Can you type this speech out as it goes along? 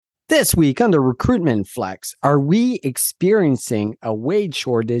This week on the Recruitment Flex, are we experiencing a wage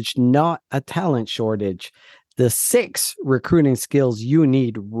shortage, not a talent shortage? The 6 recruiting skills you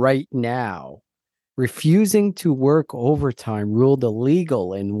need right now. Refusing to work overtime ruled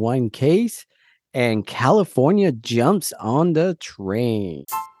illegal in one case, and California jumps on the train.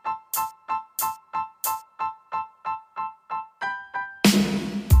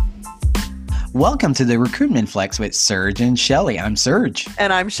 Welcome to the Recruitment Flex with Serge and Shelly. I'm Serge.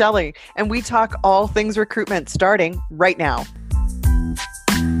 And I'm Shelly. And we talk all things recruitment starting right now.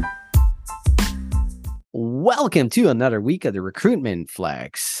 Welcome to another week of the Recruitment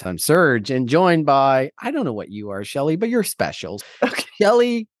Flex. I'm Serge and joined by, I don't know what you are, Shelly, but you're special. Okay.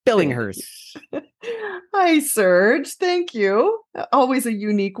 Shelly Billinghurst. Hi, Serge. Thank you. Always a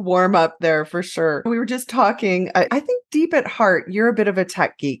unique warm-up there for sure. We were just talking, I think deep at heart, you're a bit of a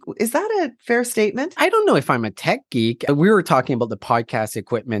tech geek. Is that a fair statement? I don't know if I'm a tech geek. We were talking about the podcast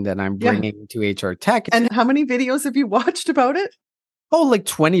equipment that I'm bringing to HR Tech. And how many videos have you watched about it? Oh, like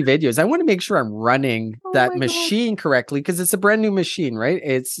 20 videos. I want to make sure I'm running that machine correctly because it's a brand new machine, right?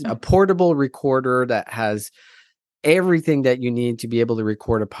 It's a portable recorder that has everything that you need to be able to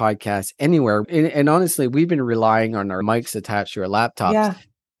record a podcast anywhere. And honestly, we've been relying on our mics attached to our laptops. Yeah.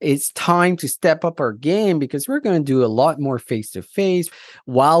 It's time to step up our game because we're going to do a lot more face-to-face.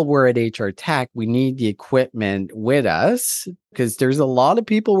 While we're at HR Tech, we need the equipment with us because there's a lot of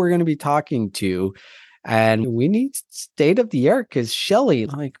people we're going to be talking to. And we need state of the art because Shelly,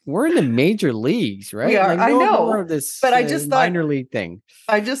 like we're in the major leagues, right? We are. Like, I know. More of this, but I just thought minor league thing.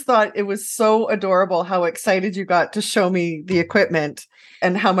 I just thought it was so adorable how excited you got to show me the equipment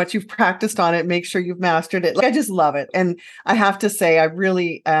and how much you've practiced on it. Make sure you've mastered it. Like, I just love it. And I have to say, I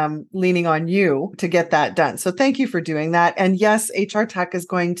really am leaning on you to get that done. So thank you for doing that. And yes, HR Tech is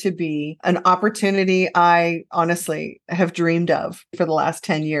going to be an opportunity I honestly have dreamed of for the last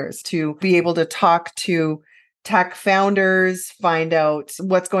 10 years to be able to talk to tech founders, find out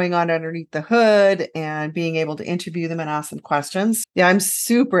what's going on underneath the hood and being able to interview them and ask them questions. Yeah, I'm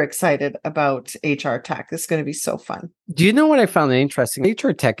super excited about HR Tech. This is going to be so fun. Do you know what I found interesting?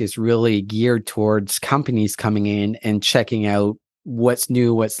 HR Tech is really geared towards companies coming in and checking out what's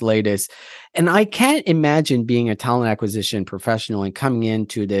new, what's latest. And I can't imagine being a talent acquisition professional and coming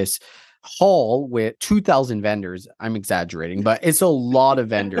into this hall with 2,000 vendors. I'm exaggerating, but it's a lot of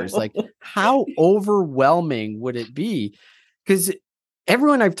vendors. Like, how overwhelming would it be? Because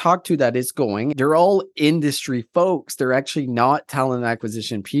everyone I've talked to that is going, they're all industry folks. They're actually not talent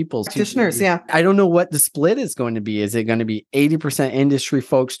acquisition people. Practitioners, yeah. I don't know what the split is going to be. Is it going to be 80% industry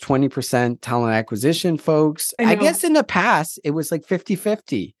folks, 20% talent acquisition folks? I guess in the past, it was like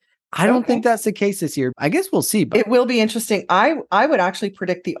 50-50. I don't think that's the case this year. I guess we'll see. But it will be interesting. I would actually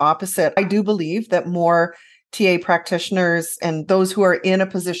predict the opposite. I do believe that more TA practitioners and those who are in a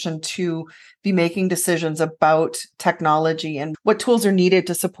position to be making decisions about technology and what tools are needed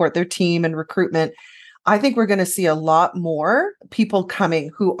to support their team and recruitment. I think we're going to see a lot more people coming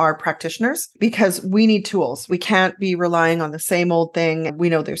who are practitioners because we need tools. We can't be relying on the same old thing. We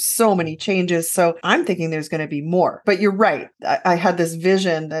know there's so many changes. So I'm thinking there's going to be more. But you're right. I had this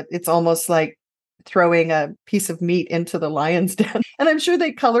vision that it's almost like throwing a piece of meat into the lion's den. And I'm sure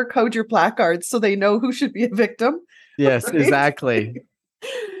they color code your placards so they know who should be a victim. Yes, right? Exactly.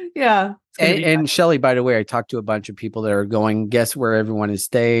 Yeah. And Shelly, by the way, I talked to a bunch of people that are going, guess where everyone is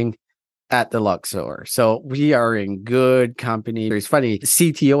staying? At the Luxor. So we are in good company. It's funny, the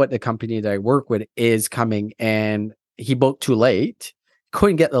CTO at the company that I work with is coming and he booked too late,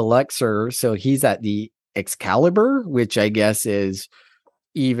 couldn't get the Luxor. So he's at the Excalibur, which I guess is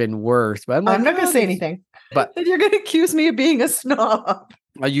even worse. But I'm not going to say anything. But you're going to accuse me of being a snob.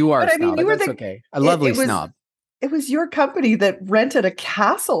 You are but, a snob. You were that's okay. A lovely snob. It was your company that rented a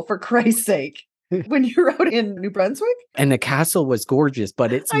castle, for Christ's sake. When you were out in New Brunswick? And the castle was gorgeous,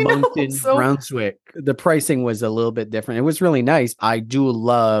 but it's Moncton, Brunswick. The pricing was a little bit different. It was really nice. I do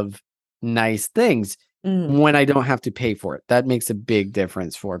love nice things when I don't have to pay for it. That makes a big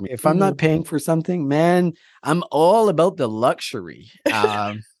difference for me. If I'm not paying for something, man, I'm all about the luxury.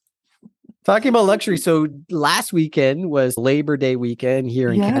 Talking about luxury. So last weekend was Labor Day weekend here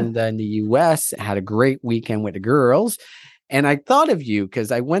in Canada and the US. I had a great weekend with the girls. And I thought of you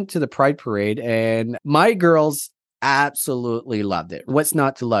because I went to the Pride Parade and my girls absolutely loved it. What's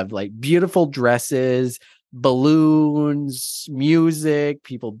not to love? Like beautiful dresses, balloons, music,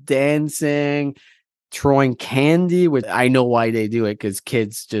 people dancing. throwing candy with, I know why they do it, because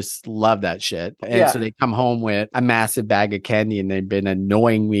kids just love that shit. And so they come home with a massive bag of candy, and they've been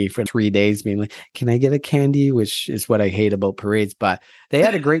annoying me for 3 days, being like, can I get a candy? Which is what I hate about parades, but they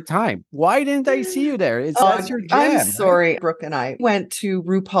had a great time. Why didn't I see you there? That's your jam. I'm sorry. Right? Brooke and I went to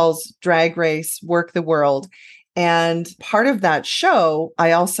RuPaul's Drag Race, Work the World. And part of that show,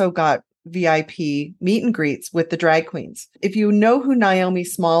 I also got VIP meet and greets with the drag queens. If you know who Naomi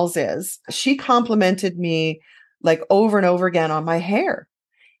Smalls is, she complimented me like over and over again on my hair.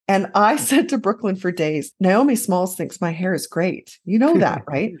 And I said to Brooklyn for days, Naomi Smalls thinks my hair is great. You know that,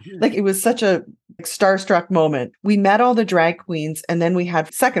 right? Like it was such a starstruck moment. We met all the drag queens, and then we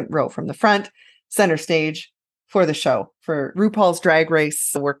had second row from the front, center stage for the show for RuPaul's Drag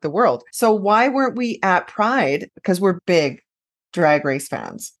Race, Work the World. So why weren't we at Pride? Because we're big Drag Race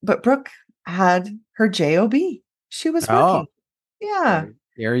fans. But Brooke had her job. She was working. Yeah.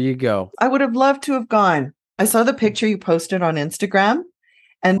 There you go. I would have loved to have gone. I saw the picture you posted on Instagram,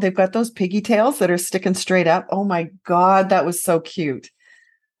 and they've got those piggy tails that are sticking straight up. Oh my God, that was so cute.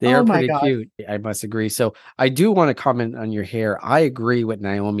 They are pretty cute. I must agree. So I do want to comment on your hair. I agree with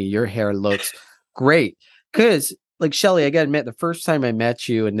Naomi. Your hair looks great. Because, like, Shelly, I got to admit, the first time I met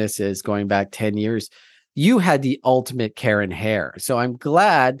you, and this is going back 10 years, you had the ultimate Karen hair. So I'm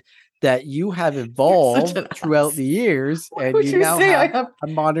glad that you have evolved throughout the years, and you now have a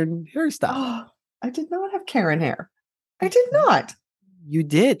modern hairstyle. Oh, I did not have Karen hair. I did not. You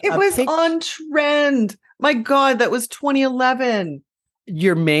did. It was on trend. My God, that was 2011.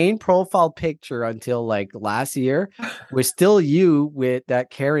 Your main profile picture until like last year was still you with that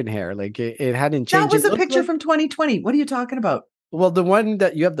Karen hair. Like it hadn't changed. That was a picture from 2020. What are you talking about? Well, the one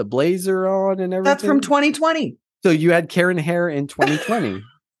that you have the blazer on and everything. That's from 2020. So you had Karen hair in 2020.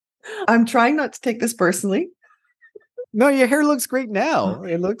 I'm trying not to take this personally. No, your hair looks great now.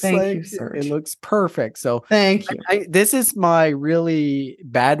 It looks you, it looks perfect. So thank you. This is my really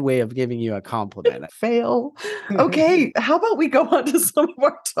bad way of giving you a compliment. Fail. Okay, how about we go on to some of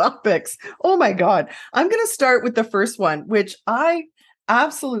our topics? Oh my God. I'm going to start with the first one, which I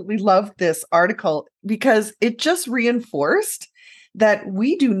absolutely loved this article because it just reinforced that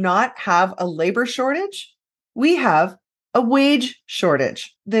we do not have a labor shortage. We have a wage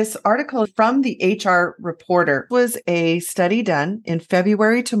shortage. This article from the HR Reporter was a study done in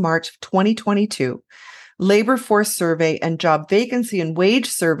February to March of 2022, labor force survey and job vacancy and wage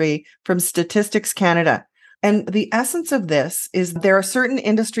survey from Statistics Canada. And the essence of this is there are certain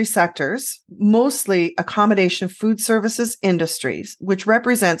industry sectors, mostly accommodation, food services industries, which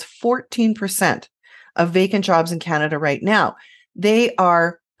represents 14% of vacant jobs in Canada right now. They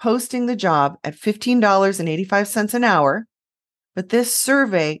are posting the job at $15.85 an hour. But this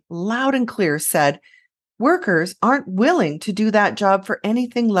survey, loud and clear, said workers aren't willing to do that job for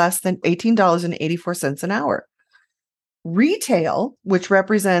anything less than $18.84 an hour. Retail, which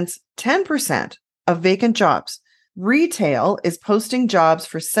represents 10% of vacant jobs, retail is posting jobs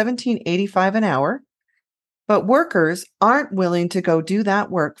for $17.85 an hour, but workers aren't willing to go do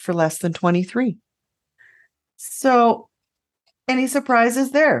that work for less than $23. So, any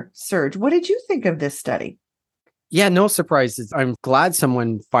surprises there? Serge, what did you think of this study? Yeah, no surprises. I'm glad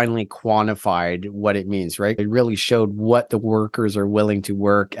someone finally quantified what it means, right? It really showed what the workers are willing to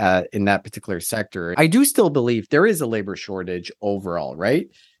work at in that particular sector. I do still believe there is a labor shortage overall, right?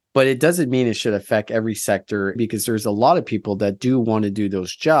 But it doesn't mean it should affect every sector because there's a lot of people that do want to do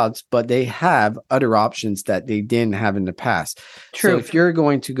those jobs, but they have other options that they didn't have in the past. True. So if you're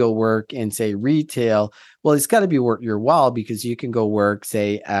going to go work in, say, retail, well, it's got to be worth your while because you can go work,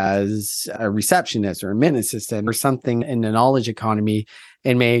 say, as a receptionist or a admin assistant or something in the knowledge economy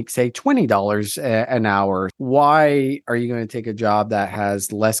and make, say, $20 an hour. Why are you going to take a job that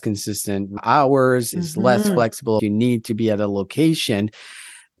has less consistent hours, is less flexible? You need to be at a location.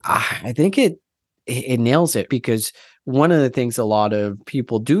 I think it nails it because one of the things a lot of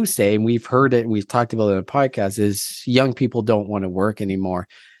people do say, and we've heard it and we've talked about it in the podcast, is young people don't want to work anymore.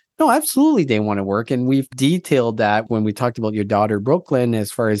 No, absolutely they want to work. And we've detailed that when we talked about your daughter, Brooklyn,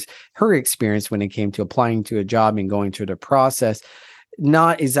 as far as her experience when it came to applying to a job and going through the process.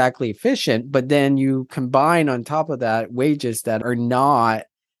 Not exactly efficient, but then you combine on top of that wages that are not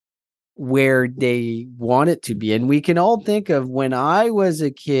where they want it to be. And we can all think of when I was a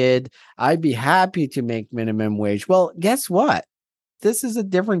kid, I'd be happy to make minimum wage. Well, guess what? This is a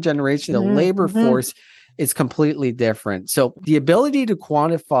different generation. The labor force is completely different. So the ability to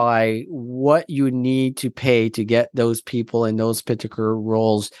quantify what you need to pay to get those people in those particular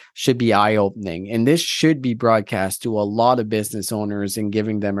roles should be eye-opening. And this should be broadcast to a lot of business owners and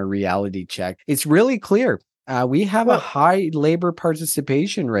giving them a reality check. It's really clear. We have a high labor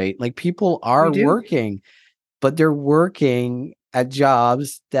participation rate. Like people are working, but they're working at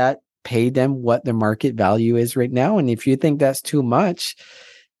jobs that pay them what the market value is right now. And if you think that's too much,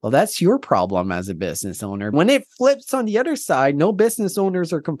 well, that's your problem as a business owner. When it flips on the other side, no business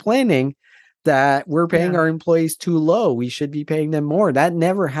owners are complaining that we're paying our employees too low. We should be paying them more. That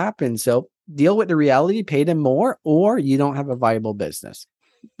never happens. So deal with the reality, pay them more, or you don't have a viable business.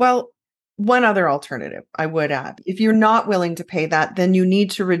 Well, one other alternative I would add, if you're not willing to pay that, then you need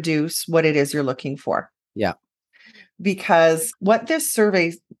to reduce what it is you're looking for. Yeah. Because what this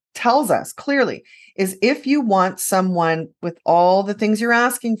survey tells us clearly is if you want someone with all the things you're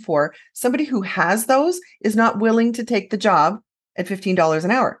asking for, somebody who has those is not willing to take the job at $15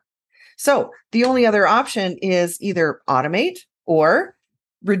 an hour. So the only other option is either automate or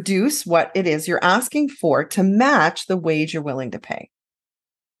reduce what it is you're asking for to match the wage you're willing to pay.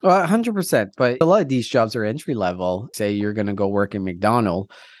 Well, 100%. But a lot of these jobs are entry level. Say you're going to go work in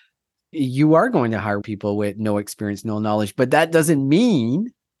McDonald's. You are going to hire people with no experience, no knowledge. But that doesn't mean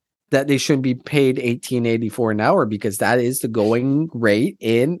that they shouldn't be paid $18.84 an hour, because that is the going rate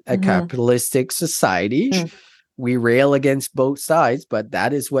in a capitalistic society. We rail against both sides, but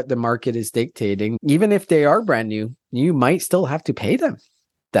that is what the market is dictating. Even if they are brand new, you might still have to pay them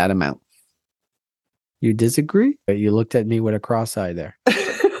that amount. You disagree? You looked at me with a cross eye there.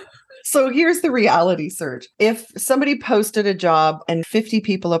 So here's the reality, Serge. If somebody posted a job and 50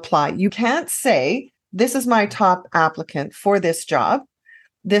 people apply, you can't say, this is my top applicant for this job.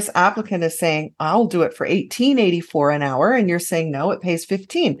 This applicant is saying, I'll do it for $18.84 an hour. And you're saying, no, it pays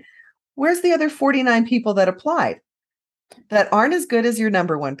 $15. Where's the other 49 people that applied that aren't as good as your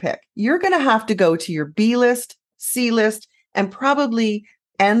number one pick? You're going to have to go to your B list, C list, and probably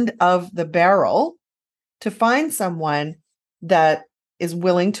end of the barrel to find someone that is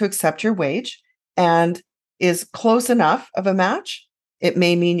willing to accept your wage and is close enough of a match. It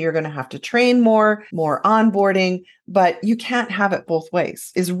may mean you're going to have to train more onboarding, but you can't have it both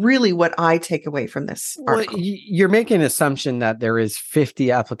ways, is really what I take away from this article. Well, you're making an assumption that there is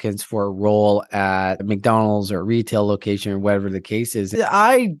 50 applicants for a role at McDonald's or a retail location or whatever the case is.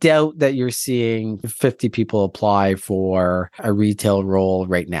 I doubt that you're seeing 50 people apply for a retail role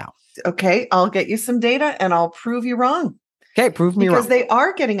right now. Okay, I'll get you some data and I'll prove you wrong. Okay, prove me wrong. Because they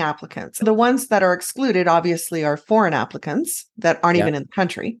are getting applicants. The ones that are excluded, obviously, are foreign applicants that aren't even in the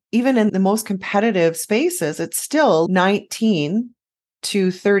country. Even in the most competitive spaces, it's still 19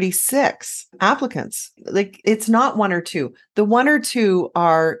 to 36 applicants. Like, it's not one or two. The one or two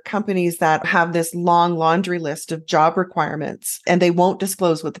are companies that have this long laundry list of job requirements, and they won't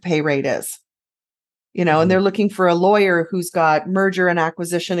disclose what the pay rate is. You know, and they're looking for a lawyer who's got merger and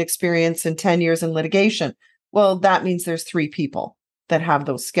acquisition experience and 10 years in litigation. Well, that means there's 3 people that have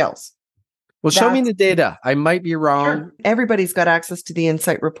those skills. Well, show me the data. I might be wrong. Sure. Everybody's got access to the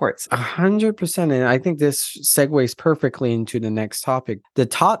insight reports. 100%. And I think this segues perfectly into the next topic. The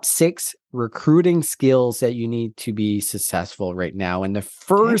top 6 recruiting skills that you need to be successful right now. And the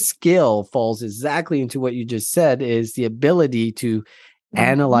first skill falls exactly into what you just said, is the ability to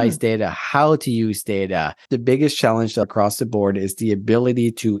analyze data, how to use data. The biggest challenge across the board is the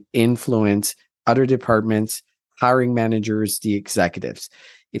ability to influence other departments, hiring managers, the executives.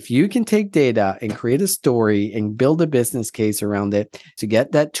 If you can take data and create a story and build a business case around it to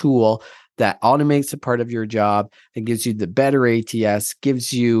get that tool that automates a part of your job and gives you the better ATS,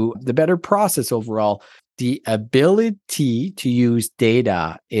 gives you the better process overall, the ability to use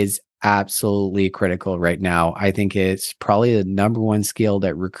data is absolutely critical right now. I think it's probably the number one skill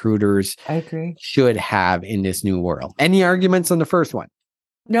that recruiters should have in this new world. Any arguments on the first one?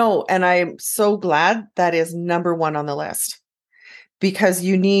 No, and I'm so glad that is number one on the list, because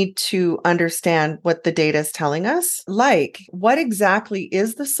you need to understand what the data is telling us. Like, what exactly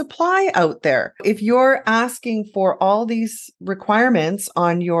is the supply out there? If you're asking for all these requirements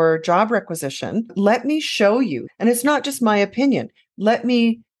on your job requisition, let me show you. And it's not just my opinion. Let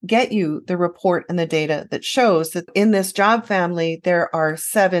me get you the report and the data that shows that in this job family, there are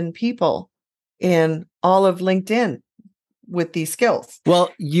 7 people in all of LinkedIn with these skills.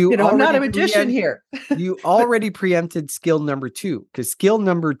 Well, I'm not a magician here. You already preempted skill number 2, because skill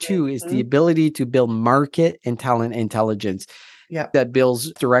number 2 is the ability to build market and talent intelligence. that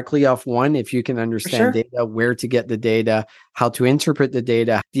builds directly off one. If you can understand data, where to get the data, how to interpret the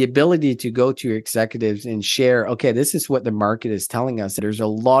data, the ability to go to your executives and share, okay, this is what the market is telling us. There's a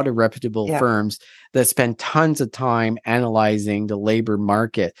lot of reputable firms that spend tons of time analyzing the labor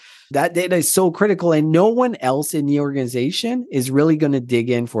market. That data is so critical, and no one else in the organization is really going to dig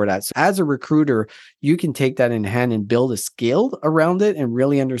in for that. So as a recruiter, you can take that in hand and build a skill around it and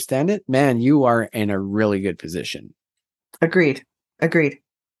really understand it. Man, you are in a really good position. Agreed.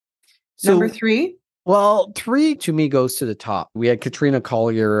 So, number 3? Well, 3 to me goes to the top. We had Katrina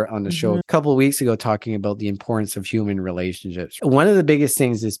Collier on the show a couple of weeks ago talking about the importance of human relationships. One of the biggest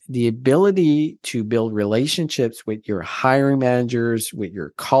things is the ability to build relationships with your hiring managers, with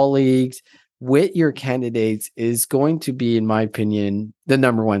your colleagues, with your candidates is going to be, in my opinion, the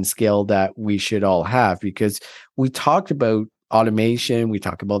number one skill that we should all have, because we talked about automation, we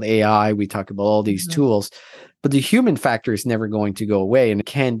talk about AI, we talk about all these tools, but the human factor is never going to go away, and it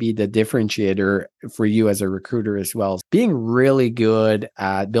can be the differentiator for you as a recruiter as well. Being really good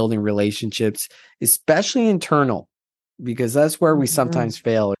at building relationships, especially internal, because that's where we sometimes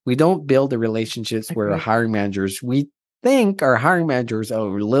fail. We don't build the relationships where our hiring managers, we think our hiring managers are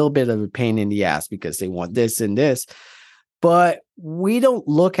a little bit of a pain in the ass because they want this and this, but we don't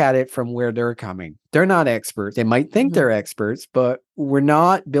look at it from where they're coming. They're not experts. They might think they're experts, but we're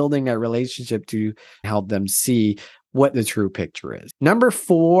not building a relationship to help them see what the true picture is. Number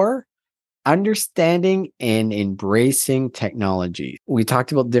 4, understanding and embracing technology. We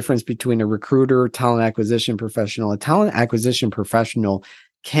talked about the difference between a recruiter, talent acquisition professional. A talent acquisition professional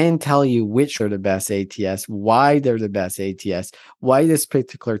can tell you which are the best ATS, why they're the best ATS, why this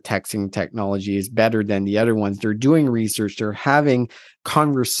particular texting technology is better than the other ones. They're doing research. They're having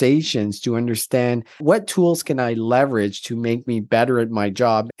conversations to understand what tools can I leverage to make me better at my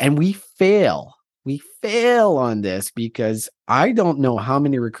job. And we fail. We fail on this because I don't know how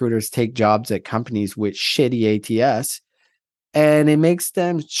many recruiters take jobs at companies with shitty ATS, and it makes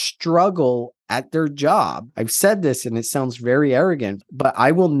them struggle at their job. I've said this and it sounds very arrogant, but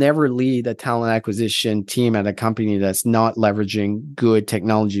I will never lead a talent acquisition team at a company that's not leveraging good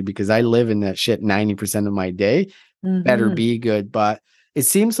technology, because I live in that shit 90% of my day. Better be good. But it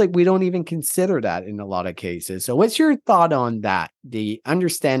seems like we don't even consider that in a lot of cases. So what's your thought on that? The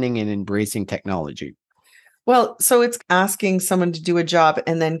understanding and embracing technology? Well, so it's asking someone to do a job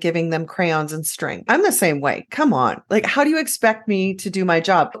and then giving them crayons and string. I'm the same way. Come on. Like, how do you expect me to do my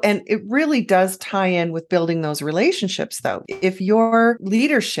job? And it really does tie in with building those relationships, though. If your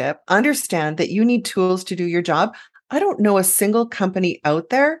leadership understand that you need tools to do your job, I don't know a single company out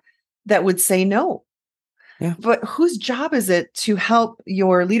there that would say no. Yeah. But whose job is it to help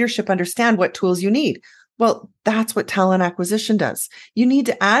your leadership understand what tools you need? Well, that's what talent acquisition does. You need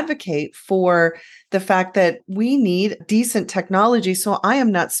to advocate for the fact that we need decent technology. So I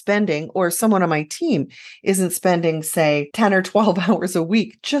am not spending, or someone on my team isn't spending, say, 10 or 12 hours a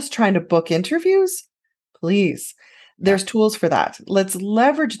week just trying to book interviews. Please. There's tools for that. Let's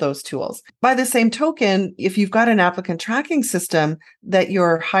leverage those tools. By the same token, if you've got an applicant tracking system that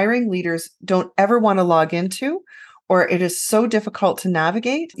your hiring leaders don't ever want to log into, or it is so difficult to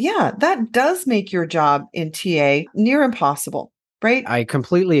navigate, that does make your job in TA near impossible, right? I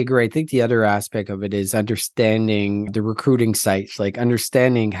completely agree. I think the other aspect of it is understanding the recruiting sites, like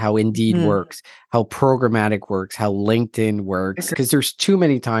understanding how Indeed works, how programmatic works, how LinkedIn works, because there's too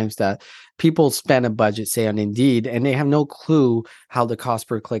many times that people spend a budget, say on Indeed, and they have no clue how the cost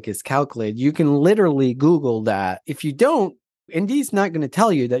per click is calculated. You can literally Google that. If you don't, Indeed's not going to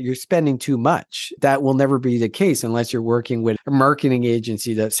tell you that you're spending too much. That will never be the case unless you're working with a marketing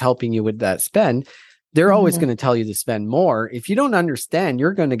agency that's helping you with that spend. They're always going to tell you to spend more. If you don't understand,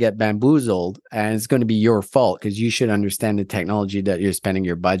 you're going to get bamboozled, and it's going to be your fault, because you should understand the technology that you're spending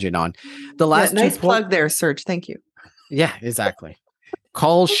your budget on. The last nice plug there, Serge. Thank you. Yeah, exactly.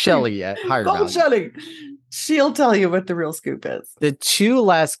 Call Shelly at Higher Value. Call Shelly. She'll tell you what the real scoop is. The 2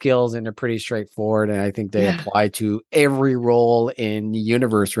 last skills, and they're pretty straightforward, and I think they apply to every role in the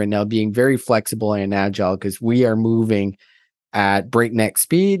universe right now, being very flexible and agile, because we are moving at breakneck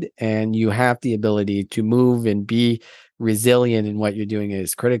speed, and you have the ability to move and be resilient in what you're doing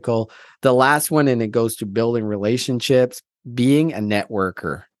is critical. The last one, and it goes to building relationships, being a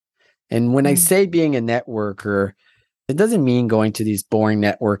networker. And when I say being a networker, it doesn't mean going to these boring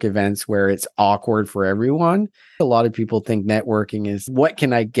network events where it's awkward for everyone. A lot of people think networking is, what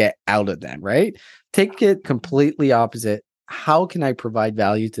can I get out of them, right? Take it completely opposite. How can I provide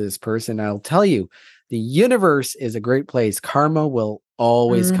value to this person? I'll tell you, the universe is a great place. Karma will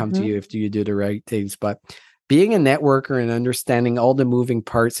always come to you if you do the right things. But being a networker and understanding all the moving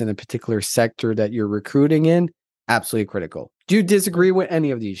parts in a particular sector that you're recruiting in, absolutely critical. Do you disagree with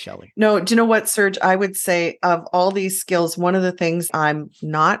any of these, Shelley? No, do you know what, Serge? I would say of all these skills, one of the things I'm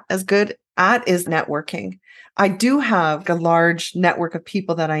not as good at is networking. I do have a large network of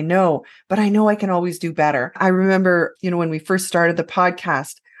people that I know, but I know I can always do better. I remember, when we first started the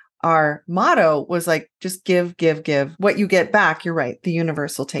podcast, our motto was like, just give, give, give. What you get back, you're right. The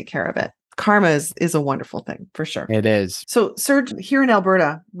universe will take care of it. Karma is a wonderful thing for sure. It is. So, Serge, here in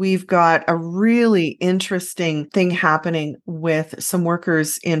Alberta, we've got a really interesting thing happening with some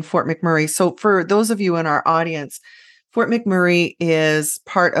workers in Fort McMurray. So for those of you in our audience, Fort McMurray is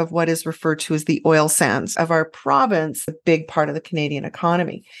part of what is referred to as the oil sands of our province, a big part of the Canadian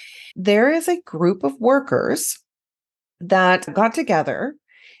economy. There is a group of workers that got together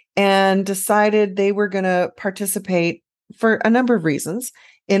and decided they were going to participate for a number of reasons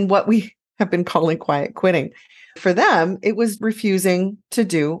in what we have been calling quiet quitting. For them, it was refusing to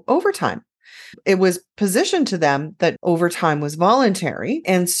do overtime. It was positioned to them that overtime was voluntary.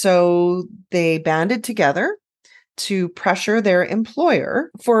 And so they banded together to pressure their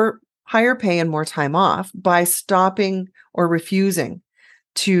employer for higher pay and more time off by stopping or refusing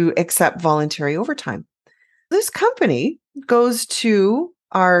to accept voluntary overtime. This company goes to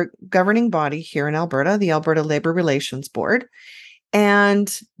our governing body here in Alberta, the Alberta Labor Relations Board,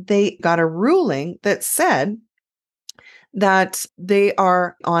 and they got a ruling that said that they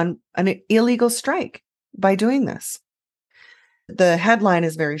are on an illegal strike by doing this. The headline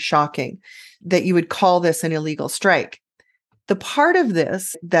is very shocking that you would call this an illegal strike. The part of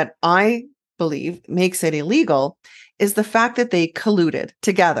this that I believe makes it illegal is the fact that they colluded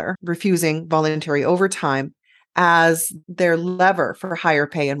together, refusing voluntary overtime as their lever for higher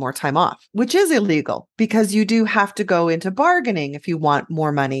pay and more time off, which is illegal because you do have to go into bargaining if you want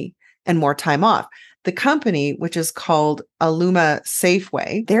more money and more time off. The company, which is called Aluma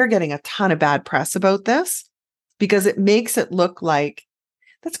Safeway, they're getting a ton of bad press about this because it makes it look like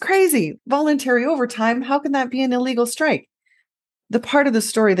that's crazy. Voluntary overtime, how can that be an illegal strike? The part of the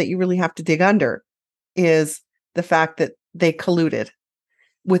story that you really have to dig under is the fact that they colluded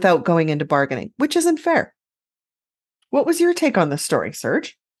without going into bargaining, which isn't fair. What was your take on this story,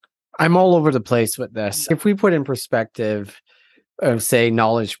 Serge? I'm all over the place with this. If we put in perspective of, say,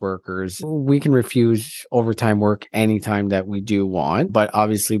 knowledge workers, we can refuse overtime work anytime that we do want, but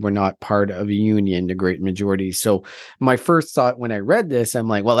obviously we're not part of a union, the great majority. So my first thought when I read this, I'm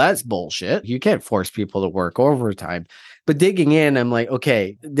like, well, that's bullshit. You can't force people to work overtime. But digging in, I'm like,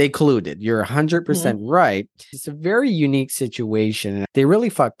 okay, they colluded. You're 100% right. It's a very unique situation. They really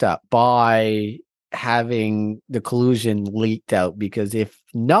fucked up by having the collusion leaked out, because if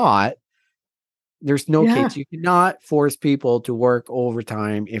not, there's no case. You cannot force people to work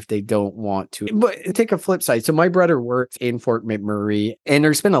overtime if they don't want to. But take a flip side. So my brother works in Fort McMurray, and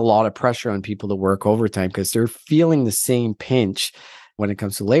there's been a lot of pressure on people to work overtime because they're feeling the same pinch when it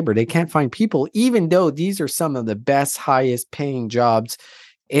comes to labor. They can't find people, even though these are some of the best, highest paying jobs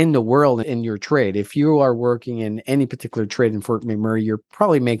in the world in your trade. If you are working in any particular trade in Fort McMurray, you're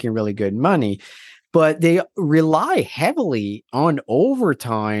probably making really good money. But they rely heavily on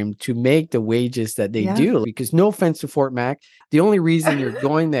overtime to make the wages that they do. Because no offense to Fort Mac, the only reason you're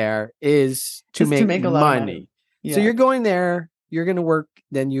going there is to make a lot of money. So you're going there, you're going to work,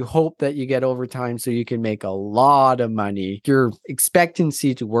 then you hope that you get overtime so you can make a lot of money. Your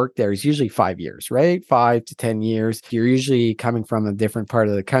expectancy to work there is usually 5 years, right? 5 to 10 years. You're usually coming from a different part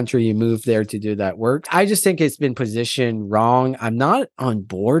of the country. You move there to do that work. I just think it's been positioned wrong. I'm not on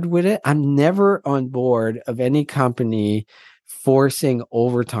board with it. I'm never on board of any company forcing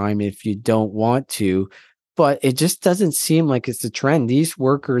overtime if you don't want to. But it just doesn't seem like it's a trend. These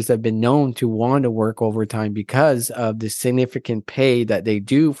workers have been known to want to work overtime because of the significant pay that they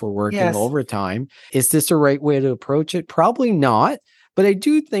do for working overtime. Is this the right way to approach it? Probably not. But I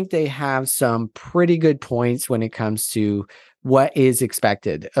do think they have some pretty good points when it comes to what is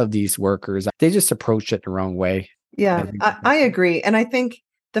expected of these workers. They just approached it the wrong way. Yeah, I agree. And I think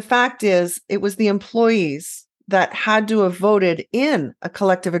the fact is it was the employees that had to have voted in a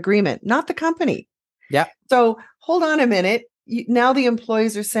collective agreement, not the company. Yeah. So hold on a minute. Now the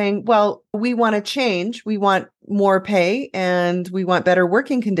employees are saying, well, we want to change. We want more pay and we want better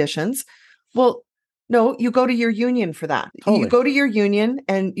working conditions. Well, no, you go to your union for that. Totally. You go to your union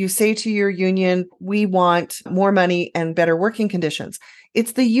and you say to your union, we want more money and better working conditions.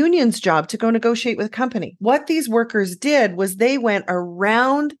 It's the union's job to go negotiate with a company. What these workers did was they went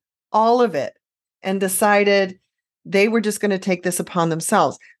around all of it and decided they were just going to take this upon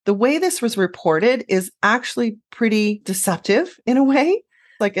themselves. The way this was reported is actually pretty deceptive in a way.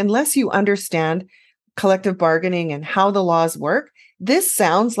 Like, unless you understand collective bargaining and how the laws work, this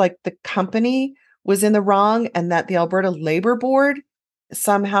sounds like the company was in the wrong and that the Alberta Labor Board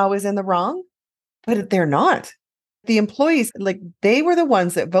somehow is in the wrong, but they're not. The employees, they were the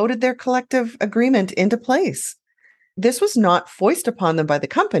ones that voted their collective agreement into place. This was not foisted upon them by the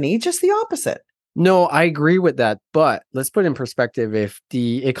company, just the opposite. No, I agree with that. But let's put in perspective, if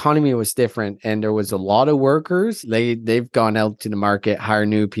the economy was different and there was a lot of workers, they've gone out to the market, hire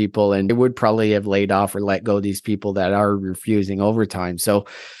new people, and they would probably have laid off or let go these people that are refusing overtime. So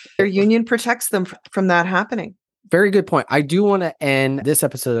their union protects them from that happening. Very good point. I do want to end this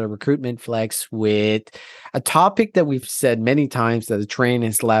episode of Recruitment Flex with a topic that we've said many times, that the train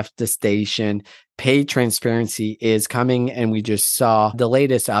has left the station. Pay transparency is coming, and we just saw the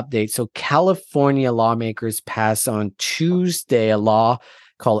latest update. So California lawmakers passed on Tuesday a law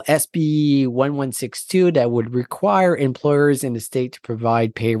called SB 1162 that would require employers in the state to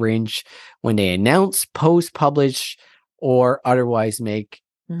provide pay range when they announce, post, publish, or otherwise make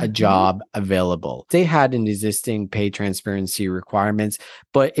a job available. They had an existing pay transparency requirements,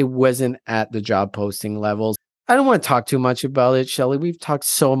 but it wasn't at the job posting levels. I don't want to talk too much about it, Shelley. We've talked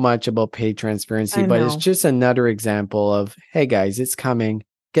so much about pay transparency, but it's just another example of, hey guys, it's coming.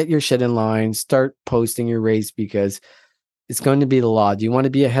 Get your shit in line. Start posting your rates because it's going to be the law. Do you want to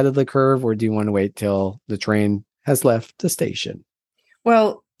be ahead of the curve, or do you want to wait till the train has left the station?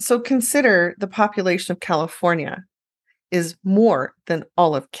 Well, so consider the population of California is more than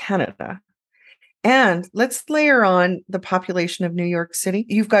all of Canada. And let's layer on the population of New York City.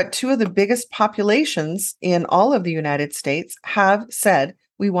 You've got two of the biggest populations in all of the United States have said,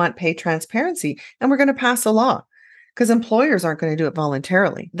 we want pay transparency, and we're going to pass a law because employers aren't going to do it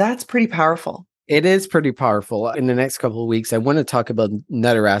voluntarily. That's pretty powerful. It is pretty powerful. In the next couple of weeks, I want to talk about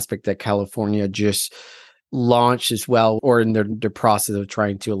another aspect that California just launched as well, or in the process of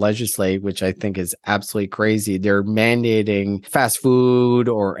trying to legislate, which I think is absolutely crazy. They're mandating fast food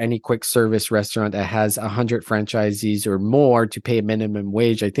or any quick service restaurant that has 100 franchisees or more to pay a minimum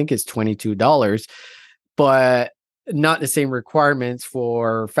wage. I think it's $22, but not the same requirements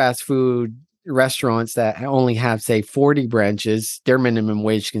for fast food restaurants that only have, say, 40 branches. Their minimum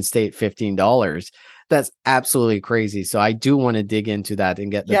wage can stay at $15. That's absolutely crazy. So I do want to dig into that and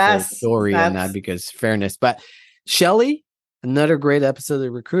get the full story on that, because fairness. But Shelley, another great episode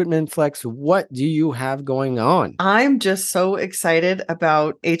of Recruitment Flex. What do you have going on? I'm just so excited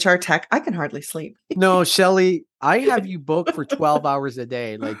about HR tech. I can hardly sleep. No, Shelley, I have you booked for 12 hours a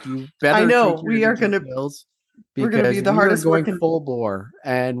day. Like, you better. I know we are going to. We're going to be the hardest working, full bore,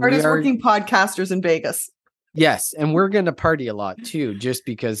 and hardest working podcasters in Vegas. Yes, and we're going to party a lot too, just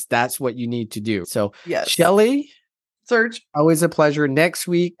because that's what you need to do. So, yes. Shelley, Serge, always a pleasure. Next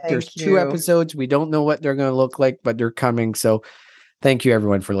week, there's 2 episodes. We don't know what they're going to look like, but they're coming. So, thank you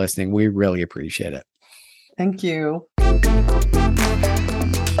everyone for listening. We really appreciate it. Thank you.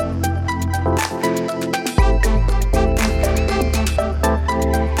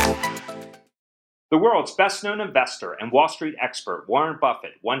 The world's best-known investor and Wall Street expert Warren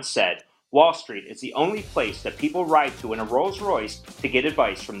Buffett once said, "Wall Street is the only place that people ride to in a Rolls-Royce to get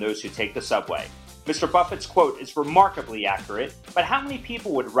advice from those who take the subway." Mr. Buffett's quote is remarkably accurate, but how many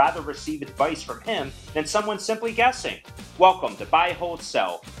people would rather receive advice from him than someone simply guessing? Welcome to Buy, Hold,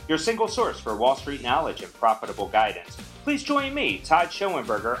 Sell, your single source for Wall Street knowledge and profitable guidance. Please join me, Todd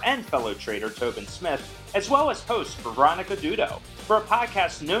Schoenberger, and fellow trader Tobin Smith, as well as host Veronica Dudo, for a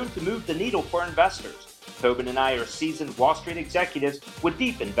podcast known to move the needle for investors. Tobin and I are seasoned Wall Street executives with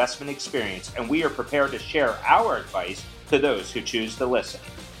deep investment experience, and we are prepared to share our advice to those who choose to listen.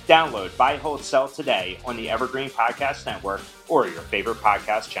 Download Buy, Hold, Sell today on the Evergreen Podcast Network or your favorite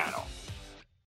podcast channel.